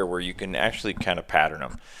year where you can actually kind of pattern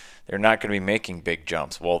them. They're not going to be making big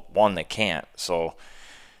jumps. Well, one, they can't. So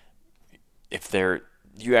if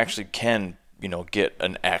you actually can, get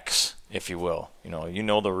an X, if you will. You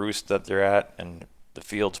know the roost that they're at, and the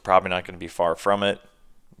field's probably not going to be far from it.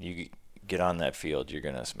 You get on that field, you're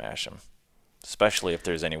going to smash them, especially if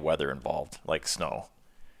there's any weather involved, like snow.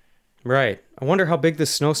 Right. I wonder how big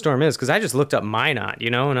this snowstorm is, because I just looked up Minot,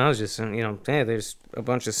 and I was just, hey, there's a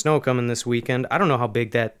bunch of snow coming this weekend. I don't know how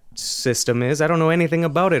big that system is. I don't know anything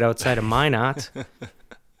about it outside of Minot.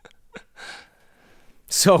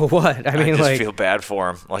 So what? I mean, I just feel bad for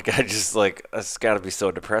him. It's got to be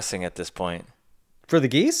so depressing at this point. For the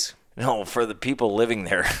geese? No, for the people living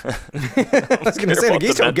there. I was going to say, the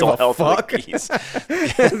geese don't give a fuck.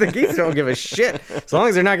 The geese don't give a shit. As long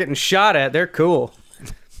as they're not getting shot at, they're cool.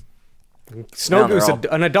 Snow goose,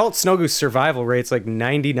 an adult snow goose survival rate's like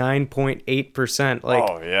 99.8%. Like,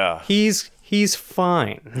 oh yeah, he's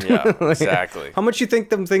fine. Yeah, exactly. How much you think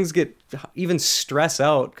them things get even stress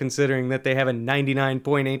out, considering that they have a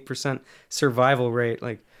 99.8% survival rate?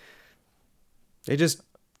 Like, they just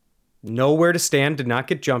know where to stand to not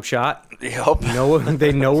get jump shot. Yep. They know where what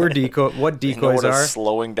decoys they know what are. A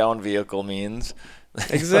slowing down vehicle means.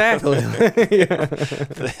 Exactly. Yeah.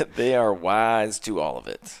 They are wise to all of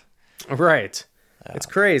it. Right. Yeah. It's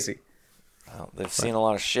crazy. Well, they've seen a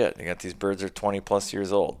lot of shit. You got these birds are 20 plus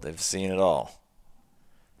years old. They've seen it all.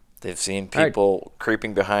 They've seen people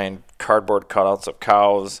creeping behind cardboard cutouts of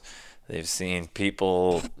cows. They've seen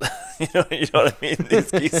people, you know what I mean? These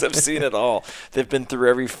geese have seen it all. They've been through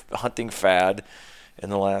every hunting fad in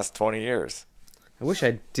the last 20 years. I wish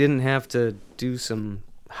I didn't have to do some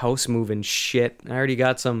house moving shit. I already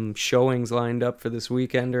got some showings lined up for this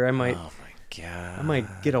weekend, or I might... Oh, my God. I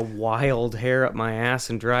might get a wild hair up my ass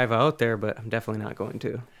and drive out there, but I'm definitely not going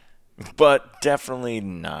to. But definitely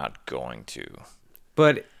not going to.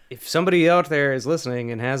 But if somebody out there is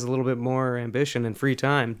listening and has a little bit more ambition and free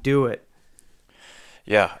time, do it.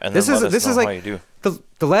 Yeah, and then let us know how you do.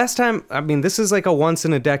 The last time, I mean, this is like a once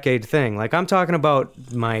in a decade thing. Like, I'm talking about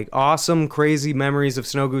my awesome, crazy memories of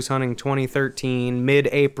snow goose hunting 2013,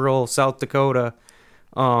 mid-April, South Dakota.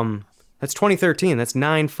 That's 2013. That's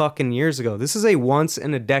 9 fucking years ago. This is a once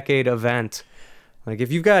in a decade event. Like,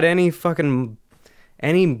 if you've got any fucking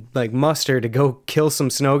any like muster to go kill some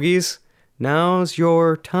snogies, now's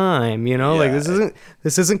your time. You know, like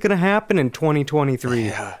this isn't gonna happen in 2023.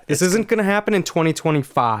 Yeah, this isn't gonna happen in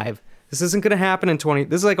 2025. This isn't gonna happen in 20.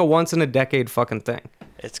 This is like a once in a decade fucking thing.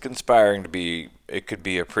 It's conspiring to be. It could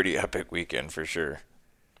be a pretty epic weekend for sure.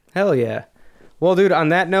 Hell yeah. Well, dude, on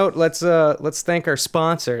that note, let's thank our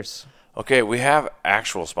sponsors. Okay, we have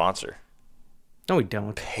actual sponsor. No, we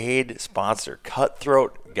don't. Paid sponsor.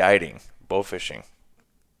 Cutthroat Guiding. Bow fishing.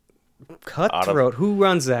 Cutthroat. Who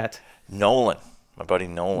runs that? Nolan. My buddy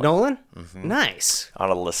Nolan. Nolan? Mm-hmm. Nice. Out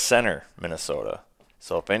of La Center, Minnesota.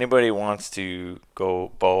 So if anybody wants to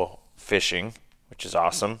go bow fishing, which is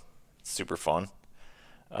awesome, it's super fun,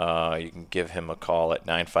 you can give him a call at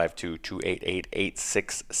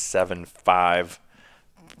 952-288-8675.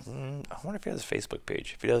 I wonder if he has a Facebook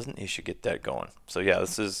page. If he doesn't, he should get that going. So yeah,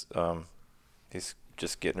 this is he's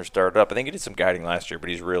just getting her started up. I think he did some guiding last year, but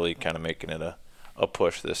he's really kind of making it a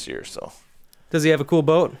push this year. So does he have a cool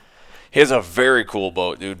boat? He has a very cool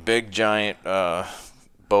boat, dude. Big giant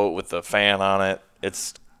boat with a fan on it.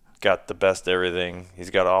 It's got the best everything. He's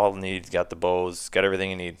got all he needs. Got the bows. Got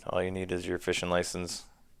everything you need. All you need is your fishing license.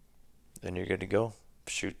 Then you're good to go.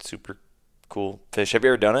 Shoot super cool fish. Have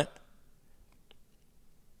you ever done it?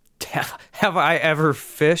 Have I ever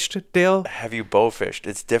fished, Dale? Have you bow fished?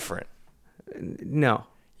 It's different. No.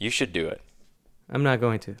 You should do it. I'm not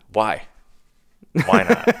going to. Why? Why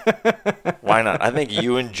not? Why not? I think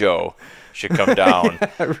you and Joe should come down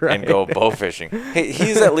and go bow fishing. Hey,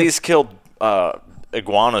 he's at least killed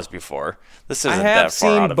iguanas before. This isn't that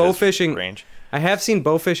far out of his fishing range. I have seen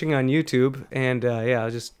bow fishing on YouTube, and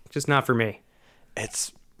just not for me.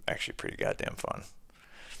 It's actually pretty goddamn fun.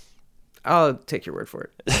 I'll take your word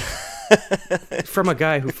for it. From a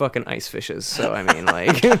guy who fucking ice fishes. So, I mean,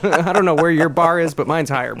 like, I don't know where your bar is, but mine's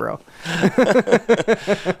higher, bro.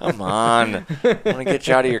 Come on. I want to get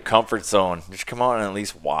you out of your comfort zone. Just come out and at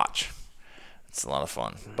least watch. It's a lot of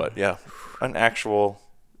fun. But, yeah, an actual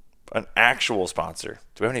sponsor.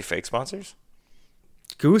 Do we have any fake sponsors?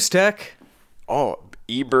 Goose Tech. Oh,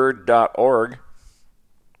 eBird.org.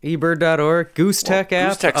 eBird.org, Goose Tech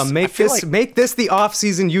app. Make this the off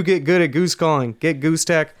season. You get good at goose calling. Get Goose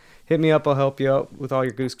Tech. Hit me up. I'll help you out with all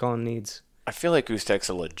your goose calling needs. I feel like Goose Tech's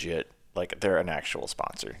a legit, like they're an actual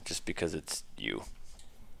sponsor, just because it's you.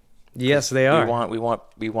 Yes, they are. We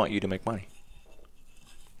want you to make money.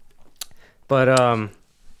 But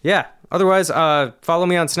yeah. Otherwise, follow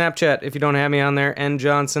me on Snapchat if you don't have me on there.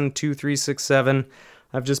 njohnson2367.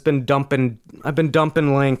 I've been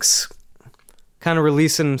dumping links. Kind of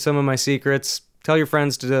releasing some of my secrets. Tell your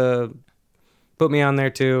friends to put me on there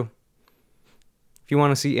too. If you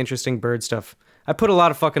want to see interesting bird stuff. I put a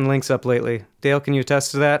lot of fucking links up lately. Dale, can you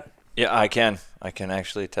attest to that? Yeah, I can. I can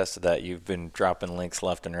actually attest to that. You've been dropping links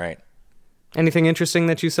left and right. Anything interesting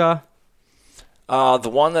that you saw? The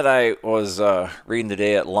one that I was reading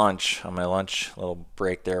today at lunch, on my lunch little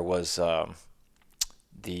break there, was the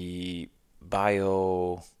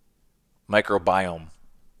microbiome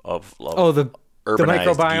of the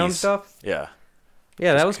microbiome geese. stuff? Yeah.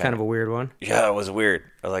 Yeah, that was kind of a weird one. Yeah, it was weird.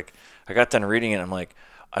 I got done reading it, and I'm like,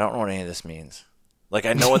 I don't know what any of this means. Like,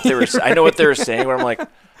 I know what they were saying, but I'm like,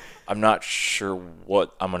 I'm not sure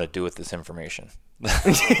what I'm going to do with this information.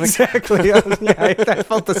 Exactly. I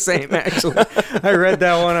felt the same, actually. I read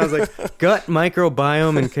that one. I was like, gut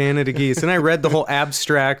microbiome in Canada geese. And I read the whole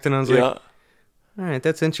abstract, and I was like, all right,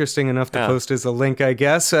 that's interesting enough to post as a link, I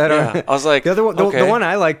guess. I was like, the other one, the one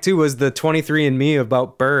I liked too was the 23andMe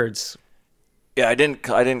about birds. Yeah, I didn't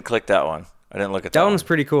click that one. I didn't look at that one. That one was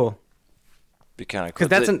pretty cool. Be kind of cool.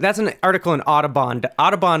 Because that's an article in Audubon.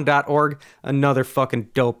 Audubon.org, another fucking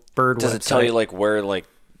dope bird website. Does it tell you like where like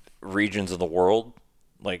regions of the world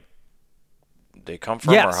like they come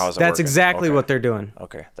from, yes, or how's it that's working? Exactly what they're doing.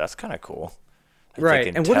 Okay, that's kind of cool.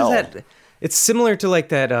 Right, and what is that? It's similar to like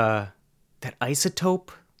that isotope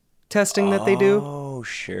testing that they do. Oh,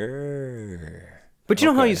 sure. But you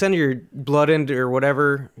know how you send your blood into or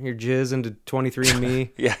whatever, your jizz into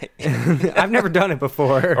 23andMe? Yeah. I've never done it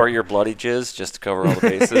before. Or your bloody jizz, just to cover all the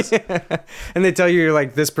bases. And they tell you you're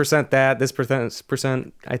like this percent that, this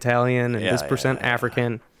percent Italian, and this percent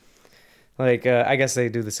African. Like, I guess they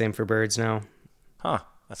do the same for birds now. Huh.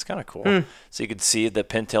 That's kind of cool. So you could see the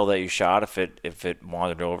pintail that you shot if it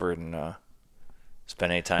wandered over and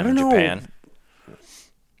spent any time in Japan.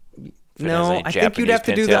 No, I think you'd have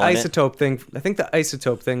to do the isotope thing. I think the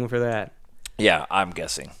isotope thing for that. Yeah, I'm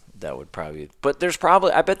guessing that would probably. But there's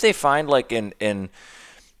probably, I bet they find like in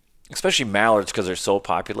especially mallards because they're so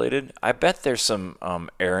populated. I bet there's some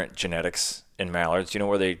errant genetics in mallards. You know,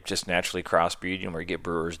 where they just naturally crossbreed. You know, where you get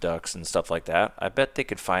brewer's ducks and stuff like that. I bet they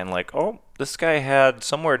could find like, oh, this guy had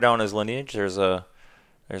somewhere down his lineage. There's a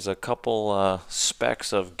couple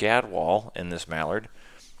specks of Gadwall in this mallard.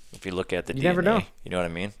 If you look at the DNA, never know. You know what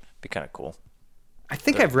I mean? Be kind of cool. I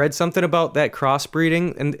think I've read something about that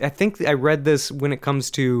crossbreeding, and I think I read this when it comes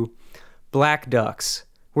to black ducks,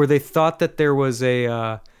 where they thought that there was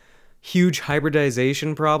a huge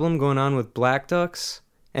hybridization problem going on with black ducks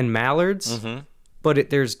and mallards, but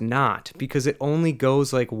there's not, because it only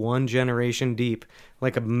goes like one generation deep.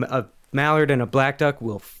 Like a mallard and a black duck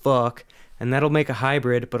will fuck, and that'll make a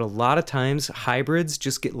hybrid, but a lot of times hybrids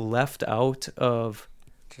just get left out of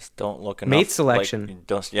Just don't look enough. mate selection.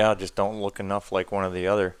 Just don't look enough like one or the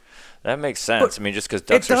other. That makes sense. I mean, just because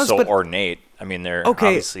ducks are so ornate. I mean, they're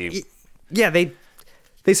obviously. Yeah,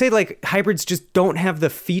 they say like hybrids just don't have the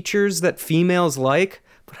features that females like,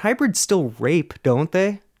 but hybrids still rape, don't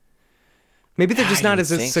they? Maybe they're just not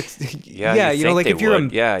as like if you're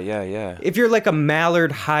if you're like a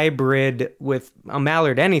mallard hybrid with a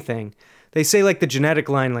mallard anything, they say like the genetic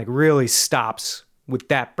line like really stops with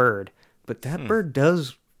that bird, but that bird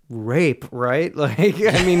does rape, right? Like,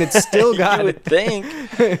 I mean, it's still got. You would think.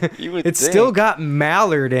 It's still got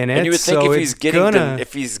mallard in it. And you would think so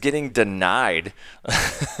if he's getting denied,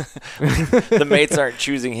 the mates aren't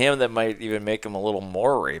choosing him. That might even make him a little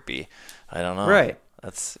more rapey. I don't know. Right.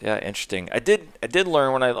 That's interesting. I did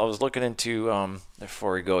learn when I was looking into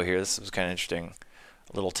before we go here. This was kind of interesting.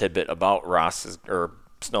 A little tidbit about Ross's or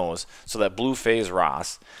Snows. So that blue phase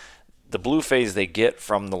Ross, the blue phase they get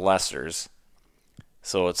from the lessers.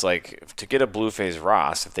 So it's like to get a blue phase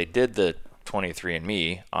Ross, if they did the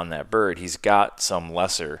 23andMe on that bird, he's got some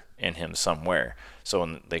lesser in him somewhere. So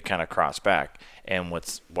when they kind of cross back. And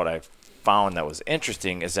what I found that was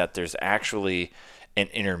interesting is that there's actually an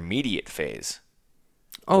intermediate phase.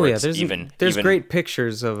 Oh yeah, there's great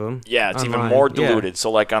pictures of them. Yeah, it's online. Even more diluted. Yeah.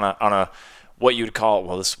 So like on a what you'd call,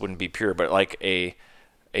 well, this wouldn't be pure, but like the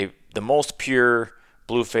most pure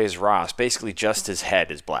blue phase Ross, basically just his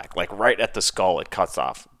head is black, like right at the skull it cuts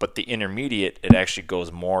off. But the intermediate, it actually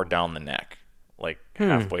goes more down the neck, like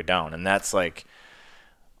halfway down, and that's like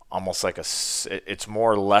almost like it's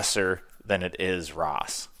more lesser than it is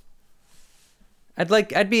Ross.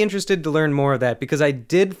 I'd be interested to learn more of that, because I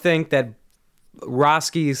did think that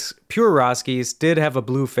pure Roskies did have a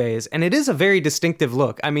blue phase, and it is a very distinctive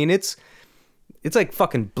look. I mean, it's like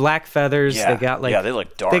fucking black feathers. Yeah. They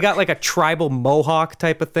look dark. They got like a tribal mohawk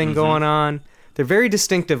type of thing going on. They're very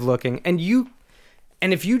distinctive looking, and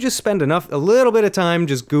if you just spend a little bit of time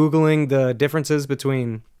just Googling the differences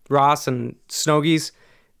between Ross and snow geese,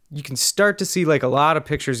 you can start to see like a lot of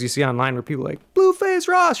pictures you see online where people are like, blue phase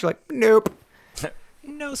Ross. You're like, nope.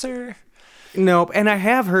 No, sir. Nope. And I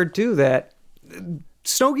have heard too that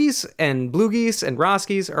snow geese and blue geese and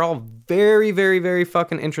Roskies are all very, very, very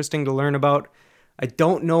fucking interesting to learn about. I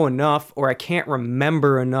don't know enough, or I can't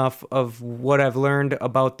remember enough of what I've learned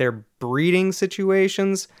about their breeding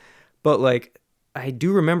situations. But like, I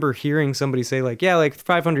do remember hearing somebody say like, yeah, like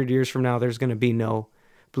 500 years from now, there's going to be no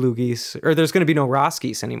blue geese, or there's going to be no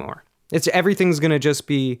Roskies anymore. Everything's going to just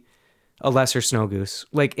be a lesser snow goose,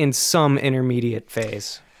 like in some intermediate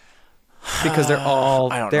phase. Because they're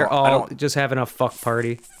all just having a fuck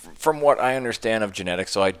party. From what I understand of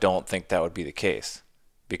genetics, so I don't think that would be the case.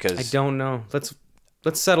 Because I don't know.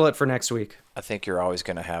 Let's settle it for next week. I think you're always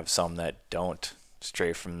going to have some that don't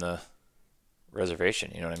stray from the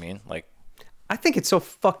reservation. You know what I mean? Like, I think it's so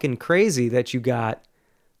fucking crazy that you got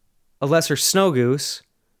a lesser snow goose,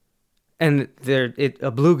 and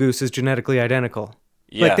a blue goose is genetically identical.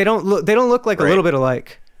 Yeah. Like they don't look like a little bit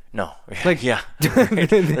alike. No. Like, yeah. They're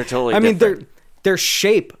totally I different. mean, their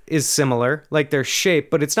shape is similar, like their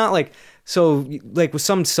shape, but it's not like, so like with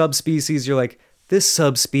some subspecies, you're like, this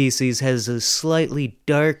subspecies has a slightly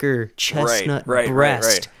darker chestnut breast.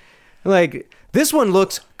 Right. Like, this one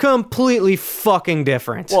looks completely fucking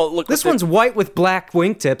different. Well, look, this one's white with black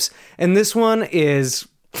wingtips, and this one is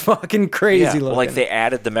fucking crazy looking. Like they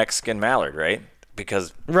added the Mexican mallard, right?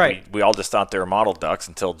 Because we all just thought they were model ducks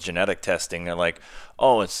until genetic testing. They're like,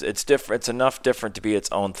 oh, it's different. It's enough different to be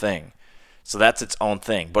its own thing. So that's its own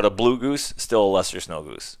thing. But a blue goose, still a lesser snow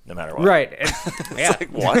goose, no matter what. Right. It's like,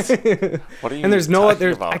 what? What are you And there's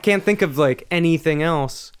about? I can't think of like anything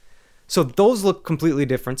else. So those look completely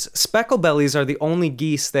different. Speckle bellies are the only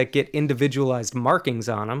geese that get individualized markings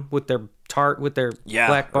on them with their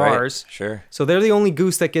black bars. Right. Sure. So they're the only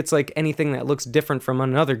goose that gets like anything that looks different from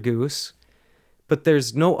another goose. But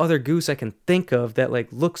there's no other goose I can think of that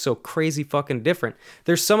like looks so crazy fucking different.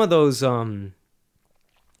 There's some of those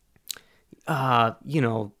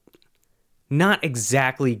not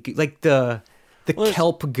exactly like the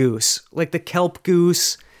kelp goose. Like the kelp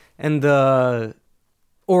goose and the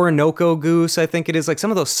Orinoco goose, I think it is. Like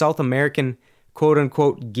some of those South American quote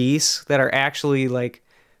unquote geese that are actually like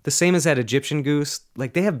the same as that Egyptian goose.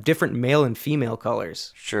 Like they have different male and female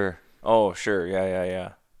colors. Sure. Oh, sure.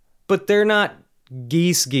 Yeah. But they're not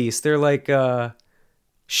geese. They're like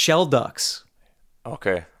shell ducks.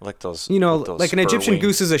 Okay. Like those. You know, those like an Egyptian spur-winged-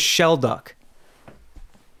 goose is a shell duck.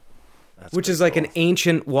 That's Which pretty is like cool. an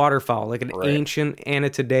ancient waterfowl, like an Right. ancient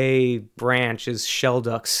Anitidae branch is shell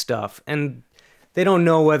duck stuff. And they don't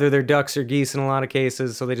know whether they're ducks or geese in a lot of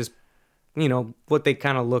cases, so they just, what they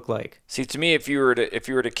kind of look like. See, to me, if you were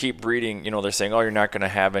to keep breeding, they're saying, oh, you're not going to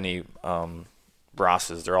have any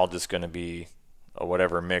Rosses. They're all just going to be a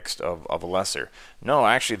whatever mixed of a lesser. No,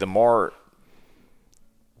 actually, the more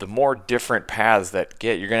different paths that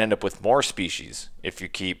you're going to end up with more species if you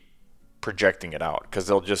keep projecting it out, because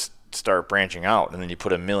they'll just start branching out, and then you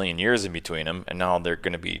put 1 million years in between them, and now they're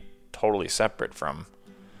going to be totally separate from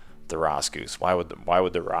the Ross goose. Why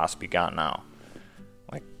would the Ross be gone now?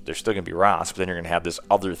 Like, they're still going to be Ross, but then you're going to have this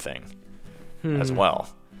other thing as well.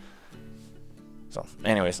 So,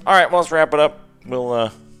 anyways, all right, well, let's wrap it up. We'll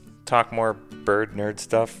talk more bird nerd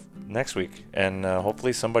stuff next week, and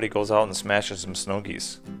hopefully somebody goes out and smashes some snow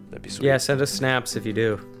geese. That'd be sweet. Yeah, send us snaps if you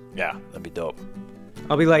do. Yeah, that'd be dope.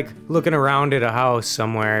 I'll be like looking around at a house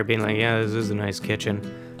somewhere, being like, yeah, this is a nice kitchen.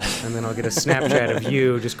 And then I'll get a Snapchat of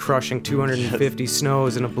you just crushing 250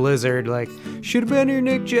 snows in a blizzard, like, should have been here,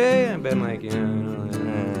 Nick J. I've been like, yeah, I know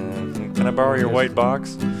that. Can I borrow your white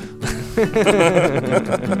box?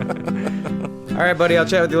 All right, buddy, I'll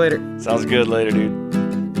chat with you later. Sounds good. Later, dude.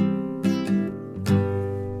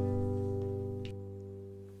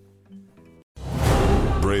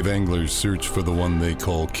 Brave anglers search for the one they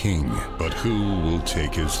call king, but who will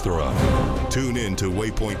take his throne? Tune in to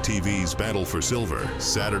Waypoint TV's Battle for Silver,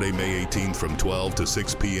 Saturday, May 18th from 12 to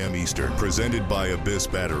 6 p.m. Eastern. Presented by Abyss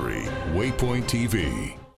Battery. Waypoint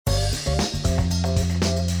TV.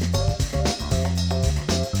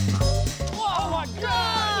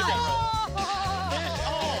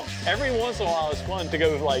 Every once in a while, it's fun to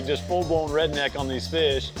go like just full-blown redneck on these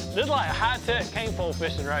fish. This is like high-tech cane pole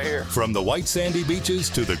fishing right here. From the white sandy beaches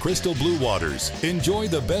to the crystal blue waters, enjoy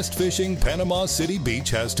the best fishing Panama City Beach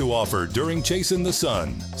has to offer during Chasing the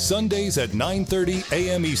Sun. Sundays at 9:30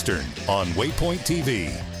 a.m. Eastern on Waypoint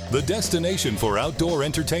TV, the destination for outdoor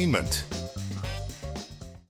entertainment.